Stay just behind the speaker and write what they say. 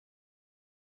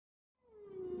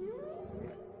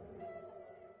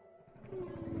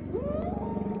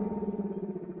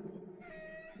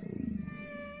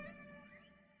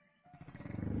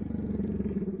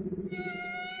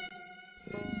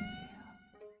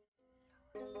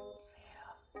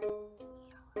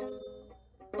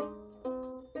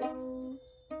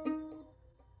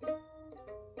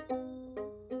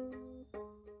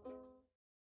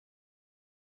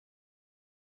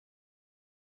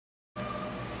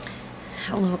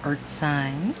Hello, Earth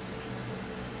signs.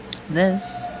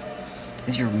 This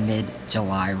is your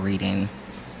mid-July reading.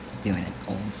 Doing it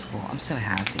old school. I'm so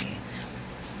happy.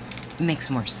 It makes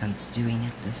more sense doing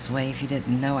it this way. If you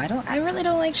didn't know, I really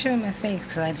don't like showing my face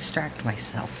because I distract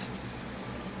myself.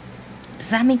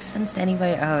 Does that make sense to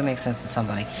anybody? Oh, it makes sense to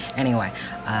somebody. Anyway,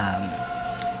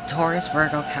 Taurus,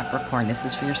 Virgo, Capricorn. This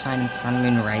is for your sign in Sun,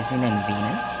 Moon, Rising, and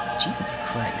Venus. Jesus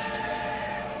Christ.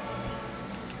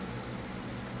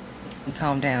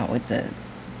 Calm down with the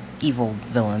evil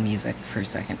villain music for a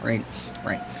second, right?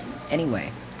 Right.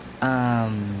 Anyway,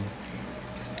 Sun,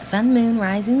 Moon,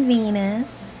 Rising,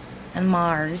 Venus, and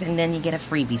Mars, and then you get a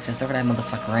freebie, so throw that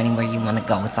motherfucker anywhere you want to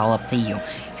go. It's all up to you.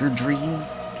 Your dreams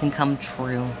can come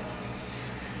true.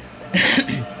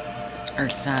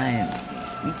 Earth sign.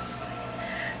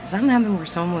 Something happened where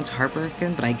someone was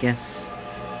heartbroken, but I guess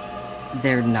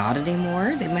they're not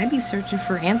anymore. They might be searching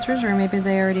for answers, or maybe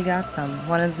they already got them.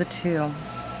 One of the two.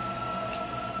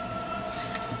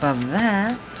 Above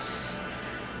that,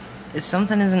 if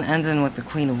something isn't ending with the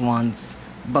Queen of Wands,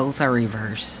 both are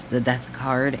reversed. The Death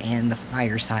card and the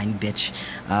Fire sign bitch.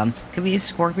 Could be a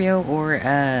Scorpio or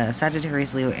a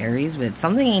Sagittarius, Leo, Aries, but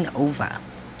something ain't over.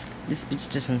 This bitch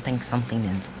doesn't think something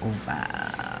is over.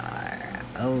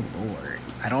 Oh Lord.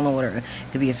 I don't know what it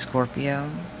could be. A Scorpio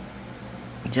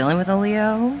dealing with a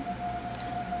Leo.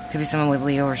 Could be someone with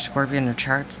Leo or Scorpio in their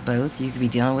charts, both. You could be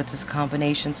dealing with this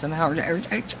combination somehow. Or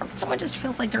someone just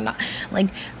feels like they're not, like,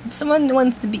 someone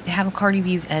wants to have a Cardi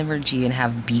B's energy and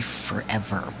have beef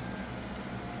forever.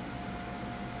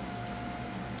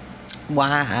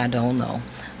 Why? I don't know.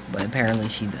 But apparently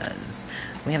she does.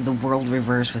 We have the World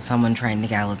reversed with someone trying to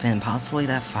gallop in. Possibly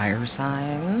that Fire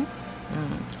sign.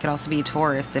 It could also be a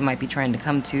Taurus they might be trying to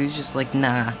come to. It's just like,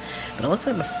 nah. But it looks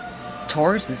like the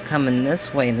Taurus is coming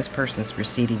this way, and this person's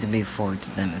proceeding to move forward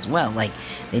to them as well. Like,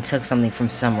 they took something from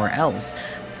somewhere else.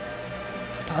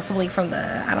 Possibly from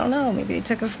the, I don't know, maybe they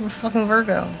took it from fucking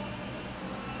Virgo.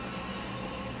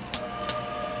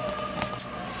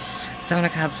 Seven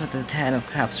of Cups with the Ten of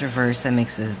Cups reverse, that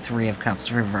makes the Three of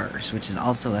Cups reverse, which is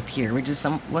also up here, which is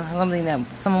something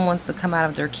that someone wants to come out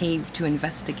of their cave to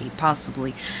investigate,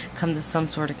 possibly come to some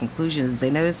sort of conclusions. They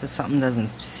notice that something doesn't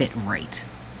fit right.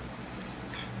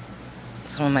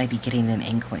 Someone might be getting an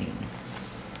inkling.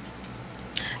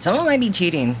 Someone might be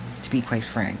cheating, to be quite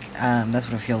frank. That's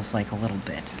what it feels like a little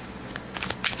bit.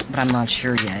 But I'm not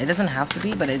sure yet. It doesn't have to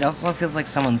be, but it also feels like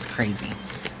someone's crazy.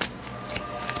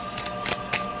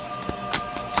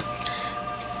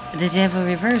 The Devil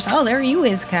reverse. Oh, there you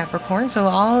is, Capricorn. So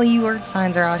all you Earth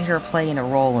signs are out here playing a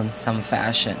role in some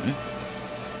fashion.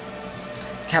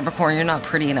 Capricorn, you're not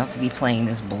pretty enough to be playing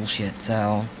this bullshit,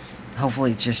 so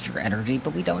hopefully it's just your energy,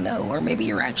 but we don't know. Or maybe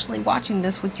you're actually watching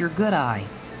this with your good eye.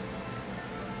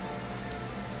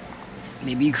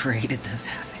 Maybe you created this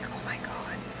havoc. Oh my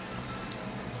god.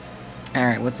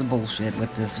 Alright, what's the bullshit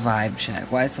with this vibe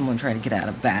check? Why is someone trying to get out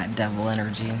of bad devil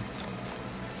energy?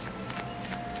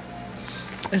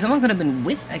 Someone could have been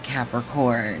with a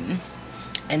Capricorn,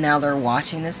 and now they're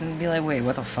watching this and be like, wait,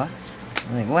 what the fuck?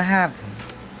 Like, what happened?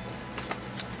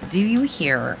 Do you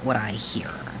hear what I hear?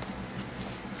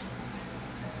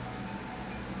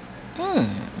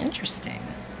 Interesting.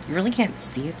 You really can't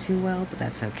see it too well, but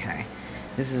that's okay.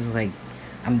 This is like,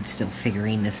 I'm still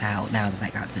figuring this out now that I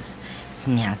got this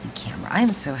snazzy camera. I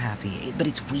am so happy, but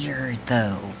it's weird,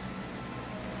 though.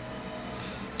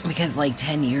 Because, like,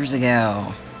 10 years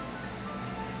ago...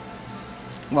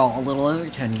 Well, a little over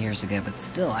 10 years ago, but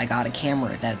still, I got a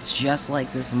camera that's just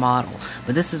like this model.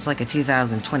 But this is like a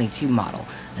 2022 model.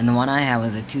 And the one I have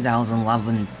is a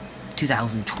 2011,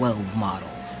 2012 model.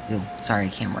 Ooh, sorry,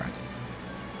 camera.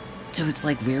 So it's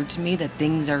like weird to me that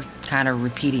things are kind of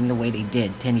repeating the way they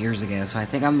did 10 years ago. So I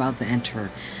think I'm about to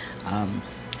enter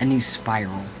a new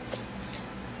spiral.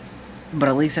 But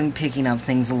at least I'm picking up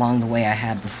things along the way I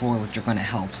had before, which are going to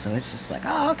help. So it's just like,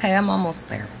 oh, okay, I'm almost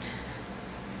there.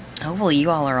 Hopefully you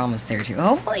all are almost there too.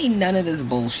 Hopefully none of this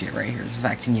bullshit right here is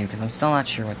affecting you, because I'm still not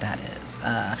sure what that is.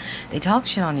 They talk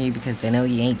shit on you because they know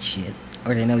you ain't shit,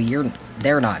 or they know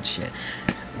they're not shit.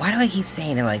 Why do I keep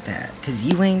saying it like that? Because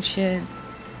you ain't shit?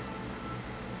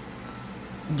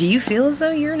 Do you feel as though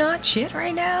you're not shit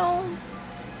right now?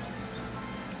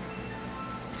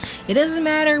 It doesn't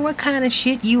matter what kind of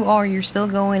shit you are, you're still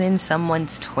going in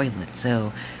someone's toilet,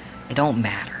 so it don't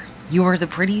matter. You are the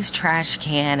prettiest trash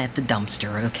can at the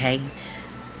dumpster, okay?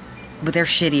 But they're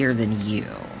shittier than you.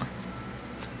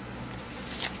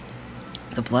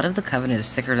 The blood of the covenant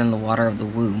is thicker than the water of the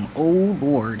womb. Oh,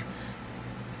 Lord.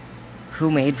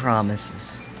 Who made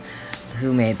promises?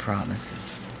 Who made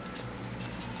promises?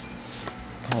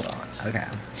 Hold on. Okay.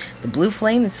 The blue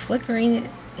flame is flickering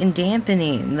and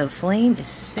dampening. The flame is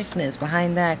sickness.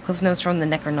 Behind that, Cliff Notes from the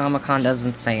Necronomicon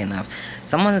doesn't say enough.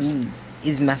 Someone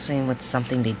is messing with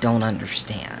something they don't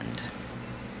understand.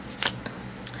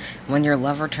 When your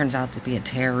lover turns out to be a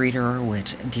tarot reader or a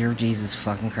witch, dear Jesus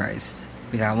fucking Christ,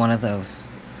 we got one of those.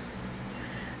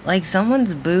 Like,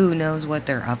 someone's boo knows what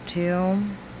they're up to,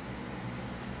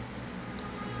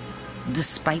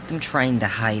 despite them trying to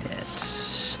hide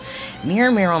it.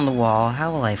 Mirror, mirror on the wall,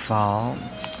 how will I fall?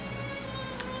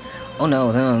 Oh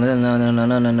no, no, no, no, no, no,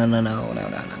 no, no, no, no, no, no, no, no,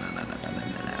 no, no,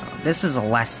 no, no. This is a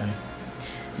lesson.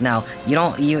 No, you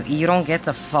don't get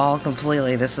to fall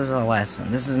completely. This is a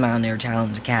lesson. This is Mountaineer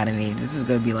Challenge Academy. This is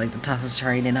gonna be like the toughest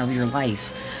training of your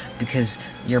life, because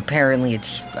you're apparently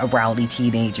a rowdy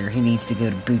teenager who needs to go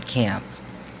to boot camp.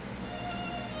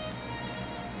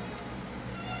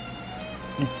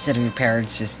 Instead of your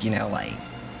parents just, you know, like,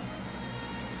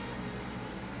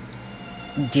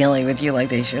 dealing with you like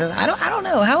they should have. I don't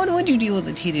know. How would you deal with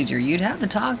a teenager? You'd have to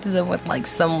talk to them with, like,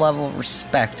 some level of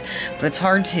respect. But it's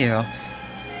hard to,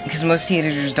 because most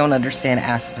teenagers don't understand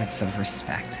aspects of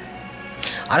respect.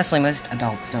 Honestly, most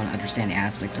adults don't understand the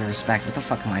aspect of respect. What the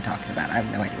fuck am I talking about? I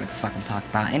have no idea what the fuck I'm talking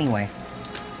about. Anyway.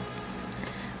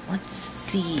 Let's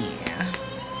see.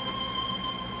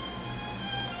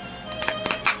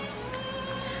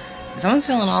 Someone's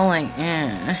feeling all like,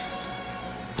 eh.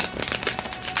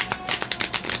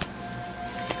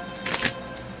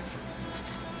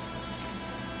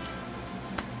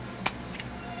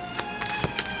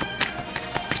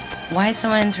 Why is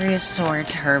someone in Three of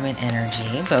Swords, Hermit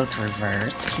energy? Both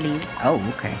reverse, please. Oh,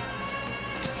 okay.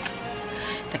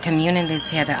 The community's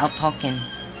here, they're out talking.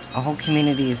 A whole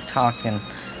community is talking,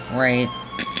 right?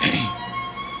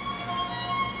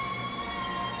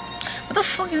 What the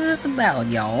fuck is this about,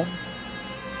 y'all?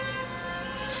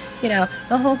 You know,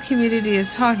 the whole community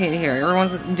is talking here.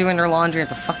 Everyone's doing their laundry at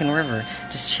the fucking river,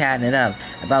 just chatting it up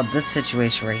about this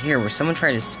situation right here, where someone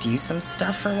tried to spew some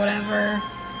stuff or whatever.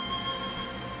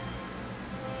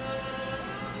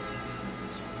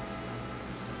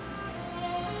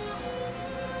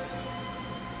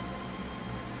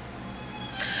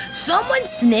 Someone's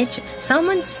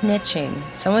snitching.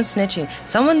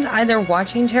 Someone's either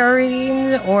watching tarot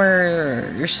readings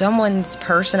or someone's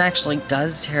person actually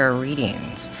does tarot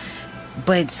readings.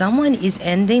 But someone is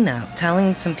ending up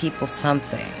telling some people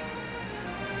something.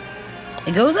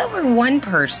 It goes over one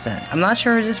person. I'm not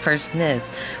sure who this person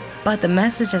is, but the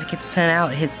message that gets sent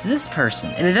out hits this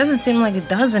person. And it doesn't seem like it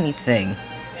does anything,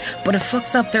 but it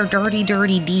fucks up their dirty,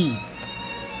 dirty deeds.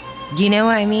 Do you know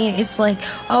what I mean? It's like,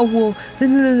 oh, well,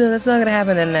 no, that's not gonna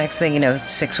happen. And the next thing, you know,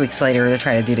 6 weeks later, they're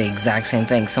trying to do the exact same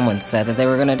thing someone said that they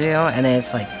were gonna do. And then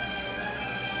it's like,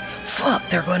 fuck,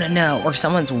 they're gonna know. Or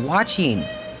someone's watching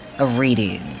a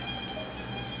reading,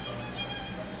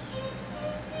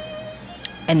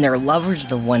 and their lover's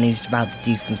the one who's about to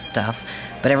do some stuff.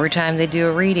 But every time they do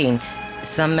a reading,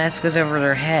 some mess goes over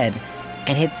their head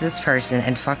and hits this person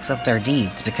and fucks up their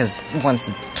deeds. Because once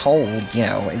it's told, you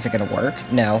know, is it gonna work?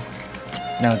 No.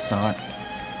 No, it's not.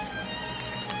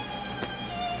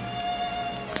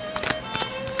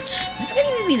 This could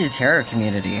even be the tarot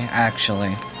community,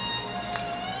 actually.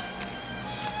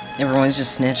 Everyone's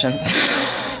just snitching.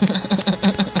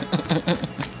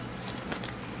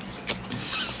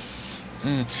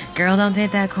 Girl, don't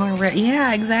take that cornbread.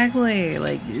 Yeah, exactly.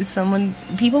 Like,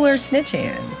 people are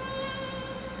snitching.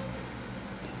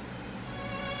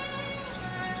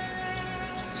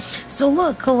 So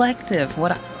look, collective,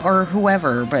 or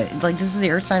whoever, but like, this is the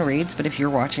Earth Sign Reads. But if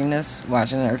you're watching the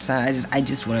Earth Sign, I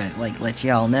just want to like let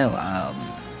y'all know,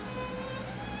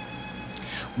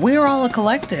 we're all a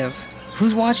collective.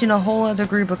 Who's watching a whole other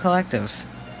group of collectives?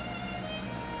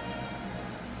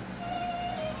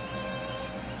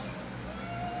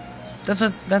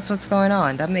 That's what's going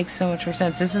on. That makes so much more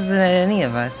sense. This isn't any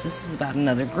of us. This is about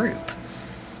another group.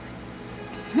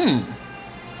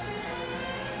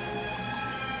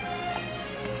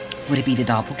 Would it be the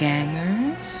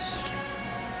doppelgangers?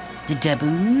 The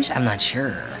debuts? I'm not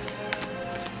sure.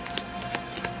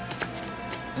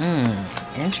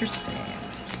 Interesting.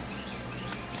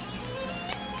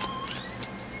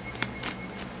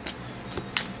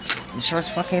 Sure as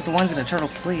fuck ain't the ones in a turtle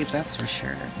sleep, that's for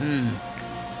sure.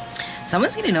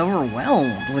 Someone's getting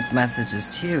overwhelmed with messages,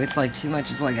 too. It's like too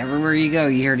much. It's like everywhere you go,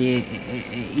 you hear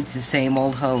it's the same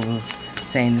old hoes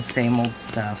saying the same old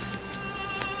stuff.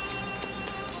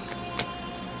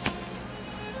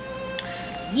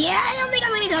 Yeah, I don't think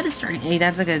I'm gonna go this straight. Hey,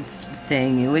 that's a good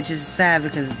thing, which is sad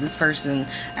because this person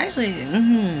actually,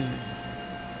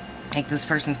 like, this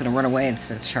person's gonna run away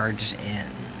instead of charge in.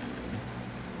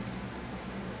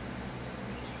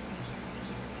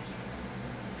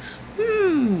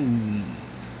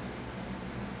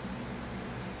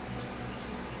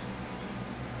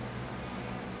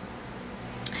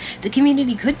 The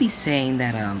community could be saying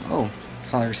that, oh,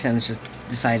 Father Sims just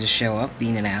decided to show up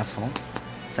being an asshole.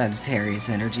 Sagittarius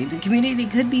energy. The community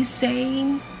could be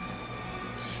saying,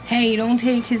 hey, don't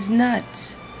take his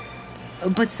nuts.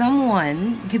 But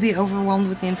someone could be overwhelmed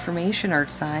with the information,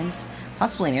 earth signs,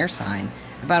 possibly an air sign,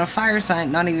 about a fire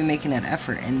sign not even making that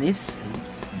effort. And this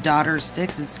Daughter of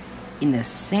Styx is in the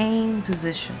same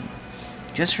position,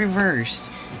 just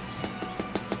reversed,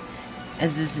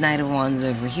 as this Knight of Wands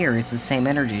over here. It's the same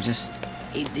energy, just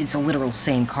it's a literal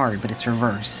same card, but it's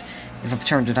reversed. If I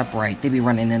turned it upright, they'd be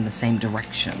running in the same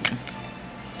direction.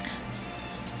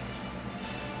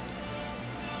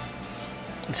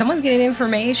 Someone's getting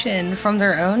information from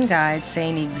their own guide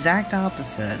saying the exact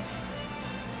opposite.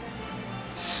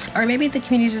 Or maybe the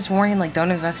community's just warning, like,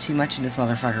 don't invest too much in this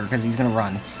motherfucker because he's gonna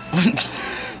run.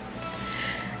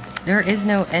 There is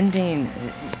no ending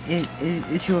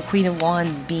to a Queen of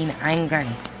Wands being angry.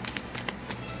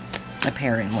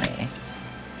 Apparently.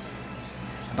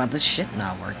 About this shit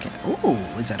not working. Ooh,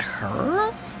 is it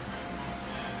her?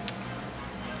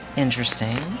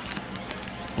 Interesting.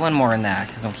 One more in that,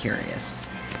 because I'm curious.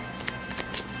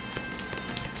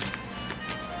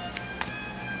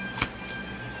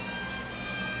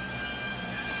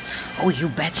 Oh, you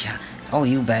betcha. Oh,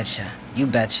 you betcha. You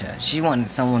betcha. She wanted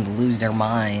someone to lose their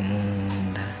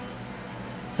mind.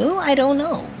 Who? I don't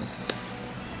know.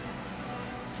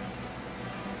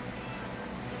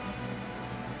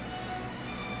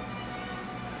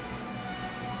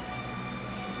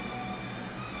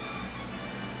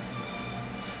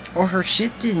 Or her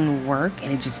shit didn't work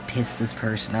and it just pissed this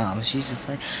person off. She's just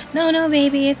like, no,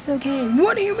 baby, it's okay.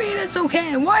 What do you mean it's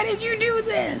okay? Why did you do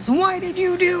this? Why did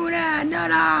you do that?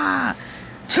 Nah.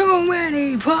 Too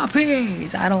many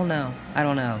puppies. I don't know.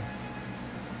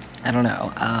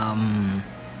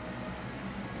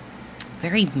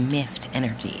 Very miffed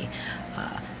energy.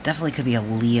 Definitely could be a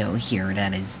Leo here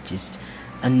that is just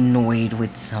annoyed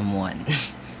with someone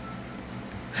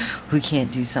who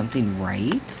can't do something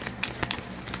right.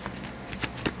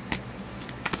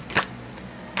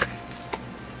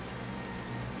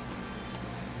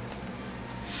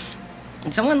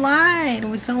 Someone lied.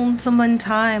 Was selling someone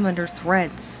time under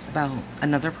threats about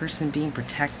another person being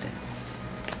protected.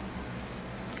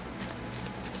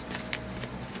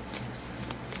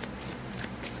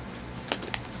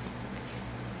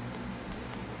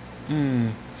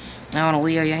 Now when a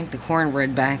Leo yanked the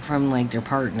cornbread back from, like, their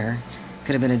partner.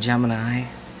 Could have been a Gemini.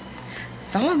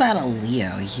 Something about a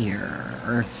Leo here.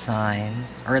 Earth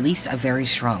signs. Or at least a very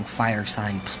strong fire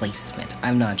sign placement.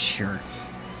 I'm not sure.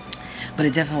 But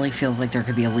it definitely feels like there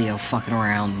could be a Leo fucking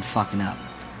around and fucking up.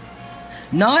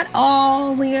 Not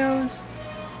all Leos.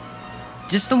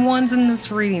 Just the ones in this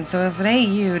reading. So if it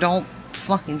ain't you, don't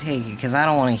fucking take it. Because I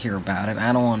don't want to hear about it.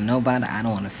 I don't want to know about it. I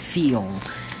don't want to feel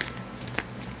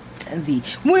the...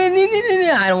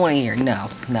 I don't want to hear. No,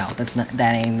 that's not...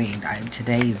 That ain't me.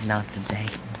 Today is not the day.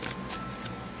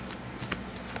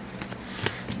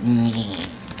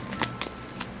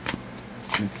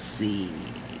 Let's see...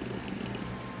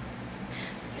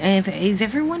 Is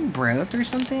everyone broke or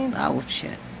something? Oh,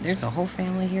 shit. There's a whole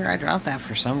family here. I dropped that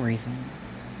for some reason.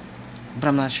 But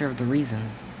I'm not sure of the reason.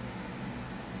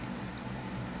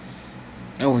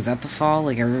 Oh, was that the fall?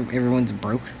 Like, everyone's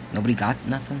broke? Nobody got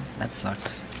nothing? That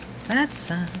sucks. That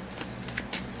sucks.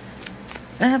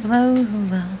 That blows a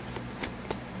lot.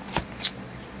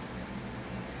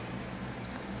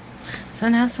 So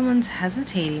now someone's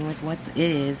hesitating with what it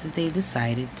is that they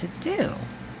decided to do.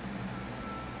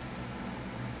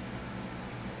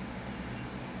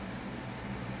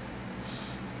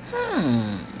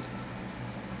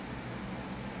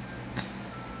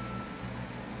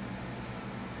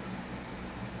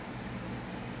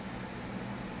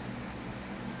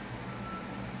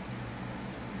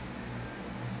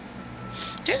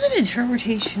 There's an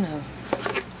interpretation of...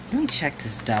 Let me check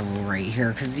this devil right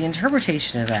here, because the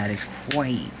interpretation of that is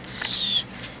quite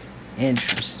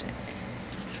interesting.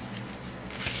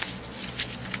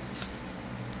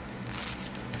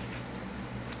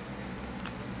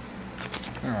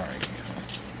 Alright.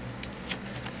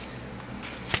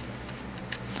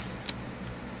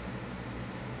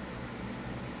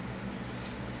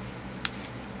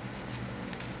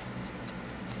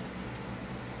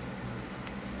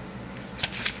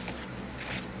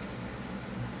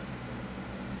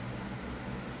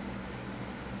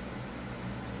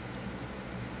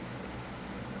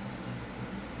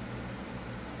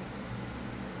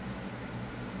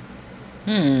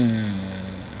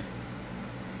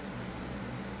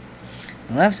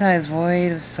 The left eye is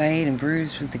void of sight and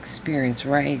bruised with experience,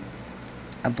 right?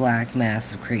 A black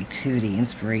mass of creativity,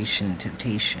 inspiration, and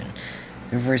temptation.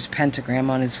 The reverse pentagram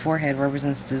on his forehead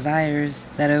represents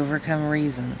desires that overcome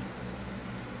reason.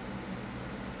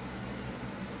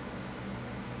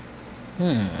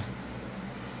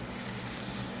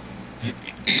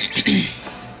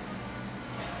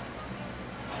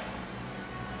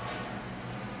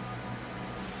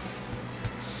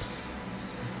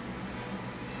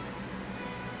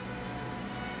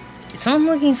 Is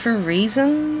someone looking for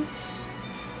reasons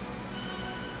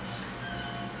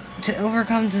to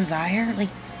overcome desire? Like,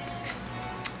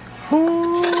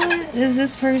 who does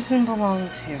this person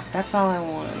belong to? That's all I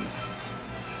want.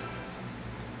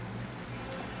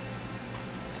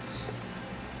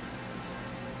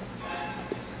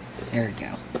 There we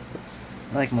go.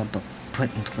 I like my book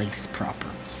put in place proper.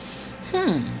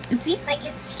 It seems like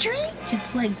it's strange.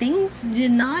 It's like things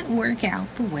did not work out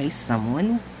the way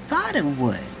someone thought it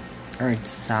would. Earth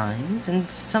signs in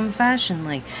some fashion,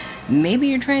 like maybe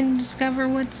you're trying to discover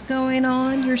what's going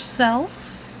on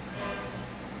yourself.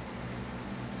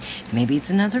 Maybe it's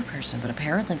another person, but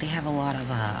apparently they have a lot of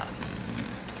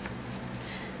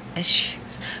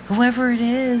issues. Whoever it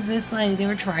is, it's like they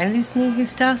were trying to do sneaky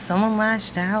stuff. Someone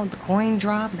lashed out, the coin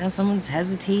dropped, now someone's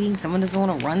hesitating, someone doesn't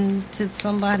want to run to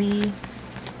somebody.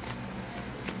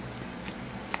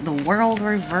 The world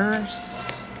reverse.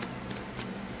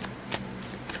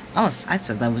 Oh, I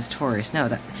said that was Taurus. No,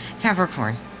 that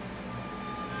Capricorn.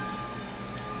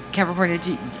 Capricorn,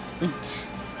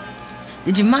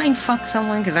 did you mind fuck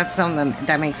someone? Because that's something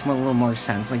that makes a little more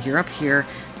sense. Like, you're up here,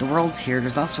 the world's here.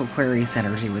 There's also Aquarius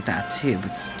energy with that too,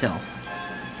 but still.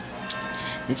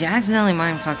 Did you accidentally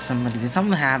mind fuck somebody? Did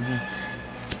something happen?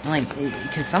 Like,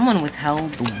 because someone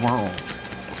withheld the world,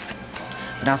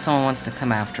 but now someone wants to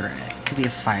come after it. Could be a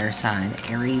fire sign,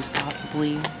 Aries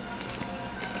possibly.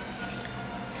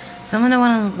 Someone don't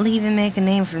want to leave and make a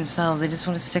name for themselves. They just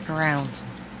want to stick around.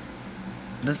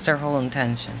 That's their whole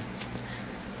intention.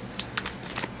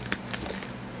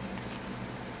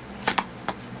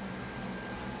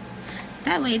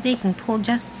 That way they can pull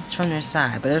justice from their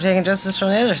side. But they're taking justice from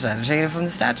the other side. They're taking it from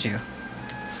the statue.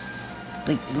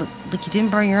 Like you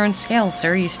didn't burn your own scales,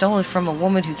 sir. You stole it from a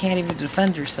woman who can't even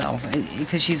defend herself.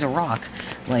 Because she's a rock.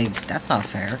 Like, that's not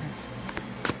fair.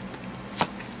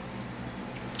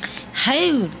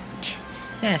 Hold!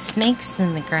 There are snakes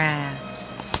in the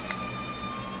grass.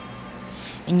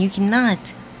 And you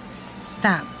cannot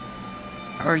stop.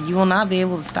 Or you will not be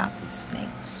able to stop these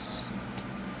snakes.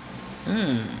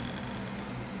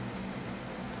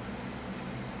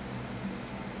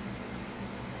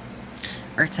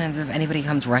 Earth signs, if anybody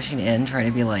comes rushing in, trying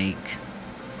to be like,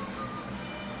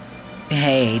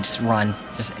 hey, just run.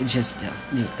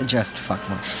 Just fuck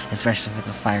them. Especially if it's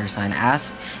a fire sign.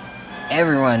 Ask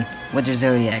everyone what their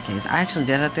zodiac is. I actually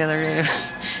did that the other day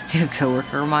to a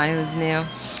coworker of mine who was new.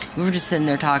 We were just sitting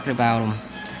there talking about him,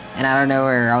 and out of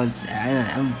nowhere,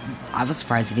 I was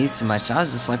surprised he knew so much. So I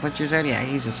was just like, what's your zodiac?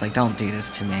 He's just like, don't do this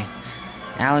to me.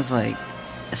 And I was like,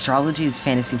 astrology is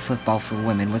fantasy football for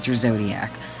women. What's your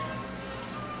zodiac?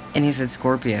 And he said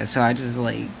Scorpio. So I just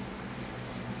like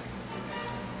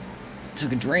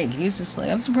took a drink, and he was just like,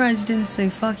 I'm surprised he didn't say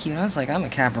fuck you. And I was like, I'm a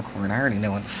Capricorn. I already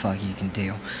know what the fuck you can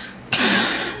do.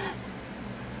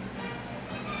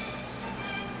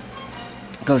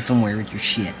 Go somewhere with your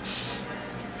shit.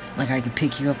 Like I could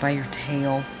pick you up by your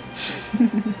tail.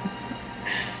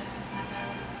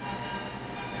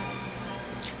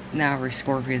 Now every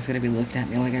Scorpio is gonna be looking at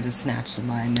me like I just snatched them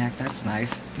by my neck. That's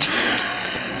nice.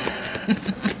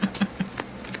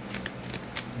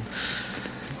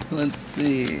 Let's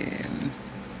see.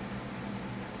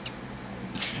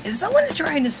 If someone's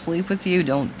trying to sleep with you,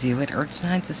 don't do it. Earth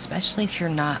signs, especially if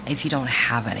you don't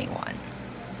have anyone.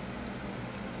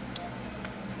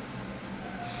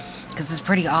 Because it's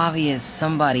pretty obvious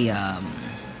somebody,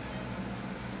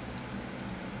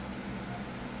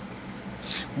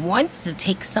 wants to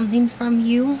take something from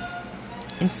you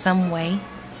in some way.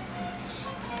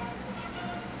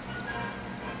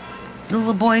 The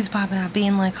little boy's popping out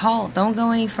being like, halt, don't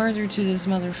go any further to this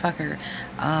motherfucker.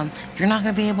 You're not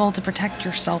going to be able to protect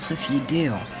yourself if you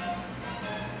do.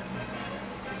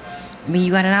 I mean,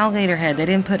 you got an alligator head. They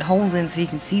didn't put holes in so you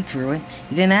can see through it.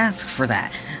 You didn't ask for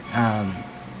that.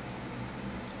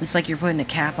 It's like you're putting a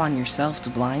cap on yourself to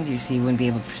blind you so you wouldn't be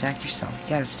able to protect yourself. You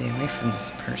gotta stay away from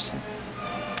this person.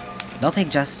 They'll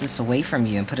take justice away from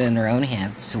you and put it in their own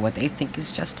hands to what they think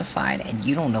is justified, and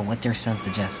you don't know what their sense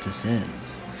of justice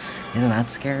is. Isn't that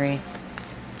scary?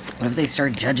 What if they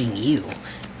start judging you?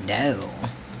 No.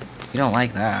 You don't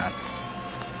like that.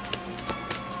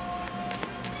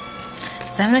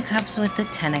 Seven of Cups with the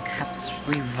Ten of Cups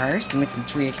reversed. Mix the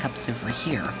Three of Cups over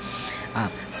here.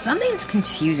 Something's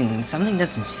confusing. Something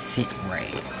doesn't fit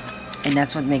right. And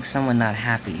that's what makes someone not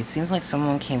happy. It seems like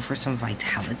someone came for some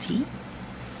vitality.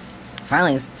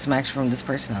 Finally, it's some action from this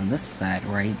person on this side,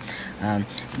 right?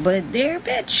 But they're a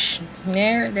bitch.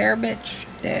 They're a bitch.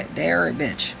 They're a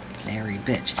bitch. They're a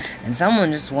bitch. And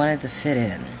someone just wanted to fit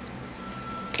in.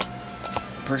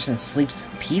 The person sleeps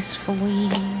peacefully,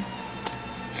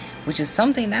 which is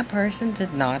something that person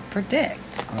did not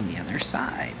predict on the other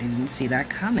side. They didn't see that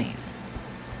coming.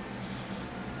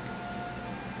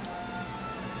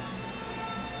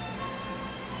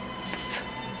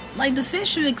 Like, the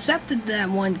fish have accepted that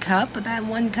one cup, but that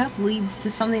one cup leads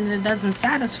to something that doesn't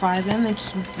satisfy them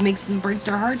and makes them break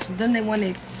their hearts. So then they want to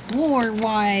explore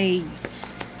why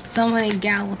someone ain't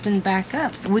galloping back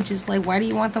up, which is like, why do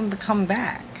you want them to come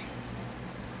back?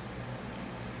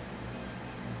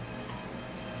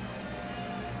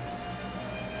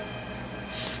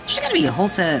 There's gotta be a whole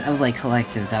set of, like,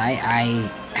 collective that I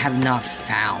have not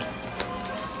found.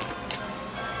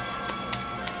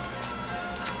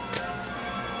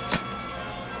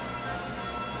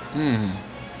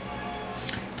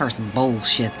 This person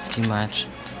bullshits too much.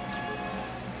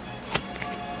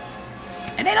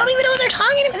 And they don't even know what they're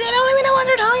talking about. They don't even know what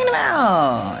they're talking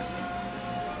about.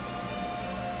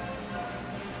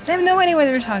 They have no idea what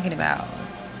they're talking about.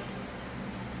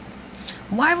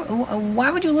 Why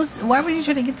would you listen? Why would you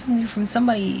try to get something from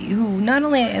somebody who not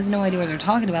only has no idea what they're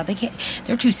talking about,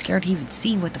 they're too scared to even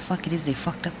see what the fuck it is they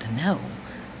fucked up to know.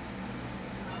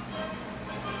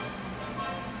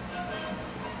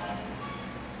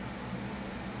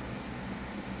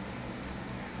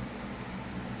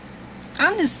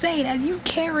 I'm just saying, as you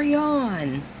carry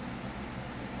on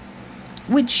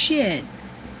with shit,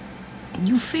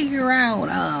 you figure out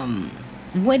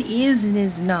what is and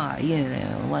is not, you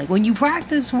know. Like, when you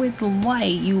practice with the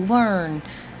light, you learn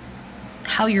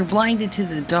how you're blinded to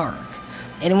the dark.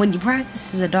 And when you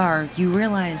practice in the dark, you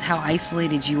realize how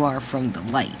isolated you are from the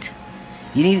light.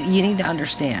 You need to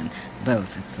understand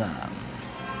both. It's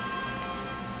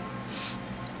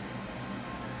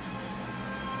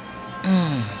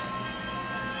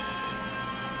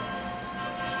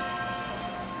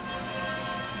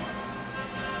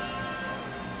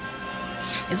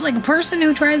It's like a person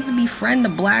who tries to befriend a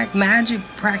black magic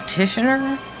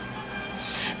practitioner,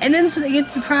 and then they get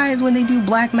surprised when they do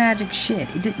black magic shit.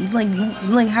 Like,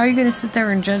 how are you gonna sit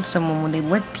there and judge someone when they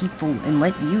let people and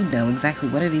let you know exactly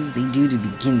what it is they do to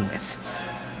begin with?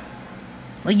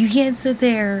 Like, you can't sit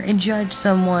there and judge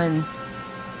someone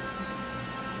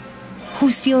who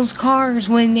steals cars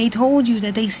when they told you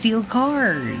that they steal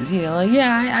cars. You know, like,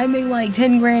 yeah, I make like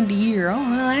 10 grand a year. Oh,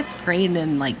 well, that's great. And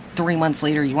then like 3 months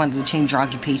later, you want them to change your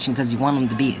occupation because you want them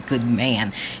to be a good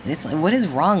man. And it's like, what is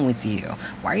wrong with you?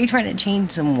 Why are you trying to change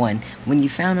someone when you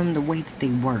found them the way that they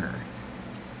were?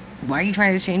 Why are you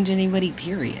trying to change anybody,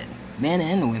 period? Men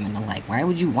and women alike. Why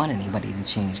would you want anybody to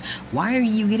change? Why are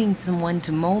you getting someone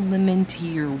to mold them into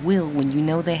your will when you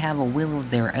know they have a will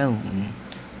of their own?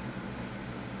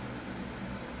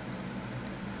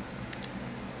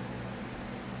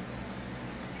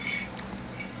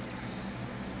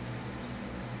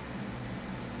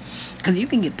 Because you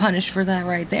can get punished for that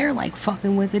right there, like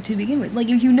fucking with it to begin with. Like,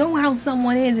 if you know how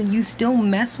someone is and you still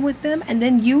mess with them and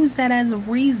then use that as a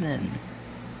reason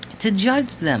to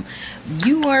judge them,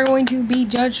 you are going to be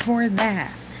judged for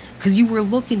that. Because you were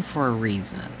looking for a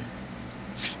reason.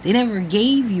 They never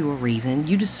gave you a reason.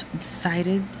 You just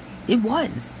decided it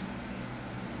was.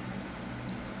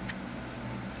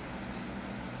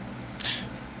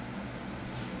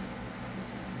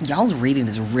 Y'all's reading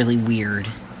is really weird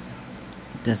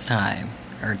this time.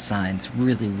 Earth signs,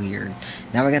 really weird.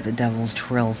 Now we got the Devil's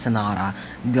Trill Sonata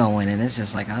going, and it's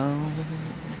just like, oh,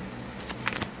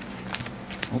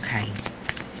 okay.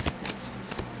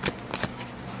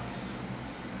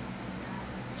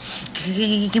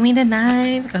 Give me the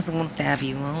knife, because I'm gonna stab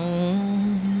you.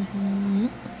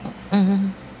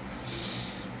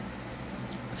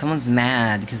 Someone's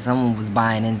mad because someone was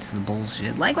buying into the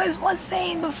bullshit. Like I was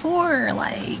saying before,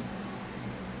 like,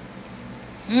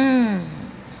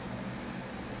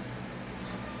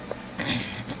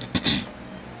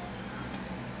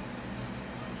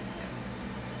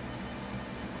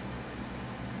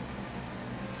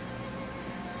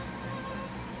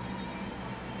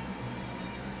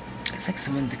 it's like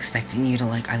someone's expecting you to,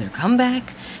 like, either come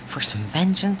back for some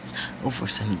vengeance or for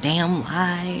some damn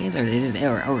lies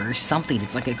or something.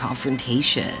 It's like a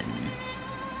confrontation.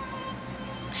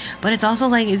 But it's also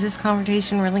like, is this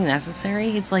confrontation really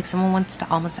necessary? It's like someone wants to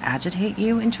almost agitate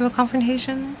you into a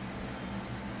confrontation.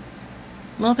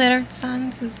 A little bit, Earth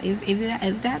Signs,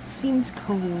 if that seems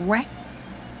correct.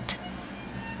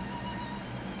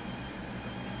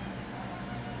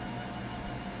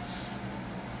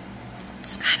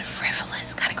 It's kind of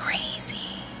frivolous, kind of crazy.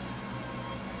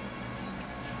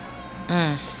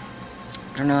 I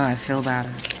don't know how I feel about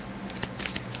it.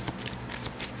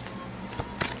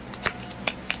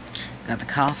 Got the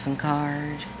coffin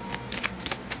card.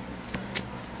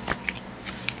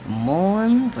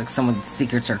 Mullins, like someone's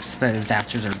secrets are exposed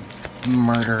after they're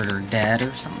murdered or dead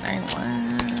or something.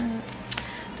 What?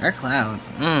 Dark clouds.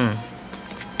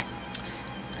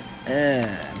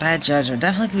 Bad judgment.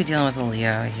 Definitely could be dealing with a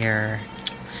Leo here.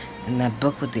 And that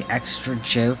book with the extra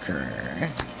Joker.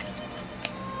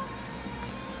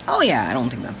 Oh yeah, I don't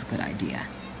think that's a good idea.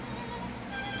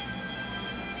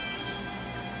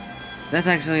 That's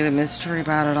actually the mystery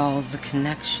about it all, is the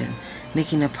connection.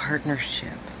 Making a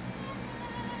partnership.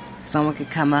 Someone could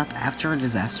come up after a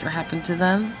disaster happened to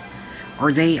them,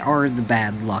 or they are the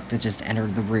bad luck that just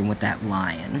entered the room with that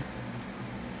lion.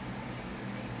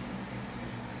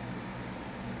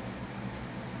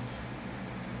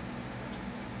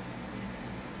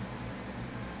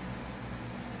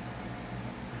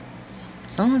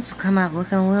 Someone's come out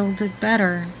looking a little bit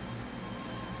better.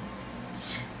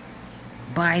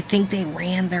 But I think they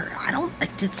ran their...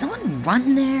 did someone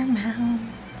run their mouth?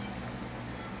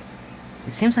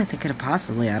 It seems like they could have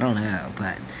possibly, I don't know,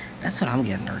 but that's what I'm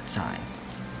getting, Earth signs.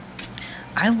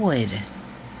 I would.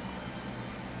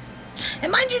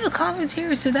 And mind you, the coffin's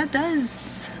here, so that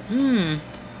does...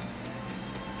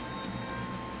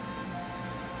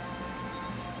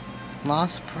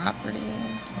 Lost property.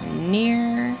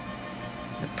 Near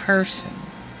the person.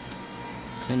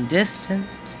 When distant.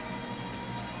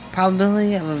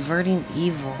 Probability of averting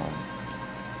evil.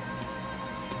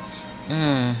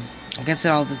 I guess it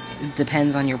all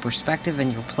depends on your perspective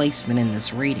and your placement in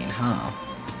this reading, huh?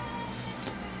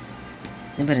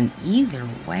 But in either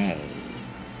way...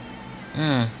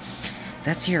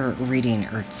 that's your reading,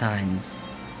 Earth signs.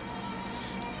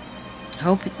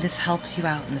 Hope this helps you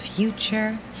out in the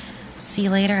future. See you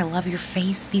later. I love your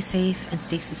face. Be safe and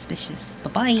stay suspicious.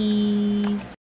 Bye-bye.